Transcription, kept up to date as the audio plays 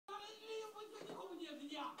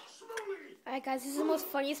Alright guys, this is the most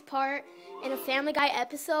funniest part in a Family Guy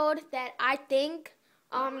episode that I think.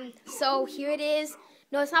 So here it is.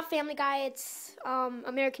 No, it's not Family Guy, it's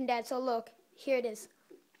American Dad. So look, here it is.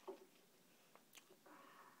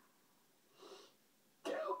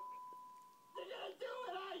 You're gonna do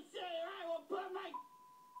what I say, or I will put my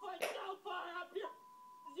foot so far up your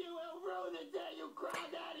you will ruin the day you crawled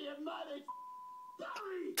out of your mother's.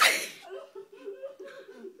 Sorry!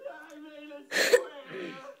 I made a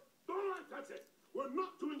swear! All right, that's it. We're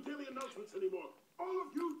not doing daily announcements anymore. All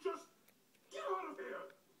of you just get out of here.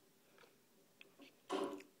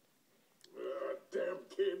 Damn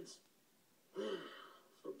kids.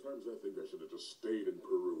 Sometimes I think I should have just stayed in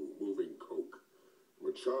Peru, moving coke.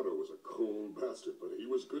 Machado was a cold bastard, but he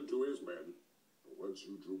was good to his men. But once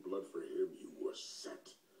you drew blood for him, you were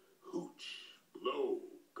set. Hooch, blow,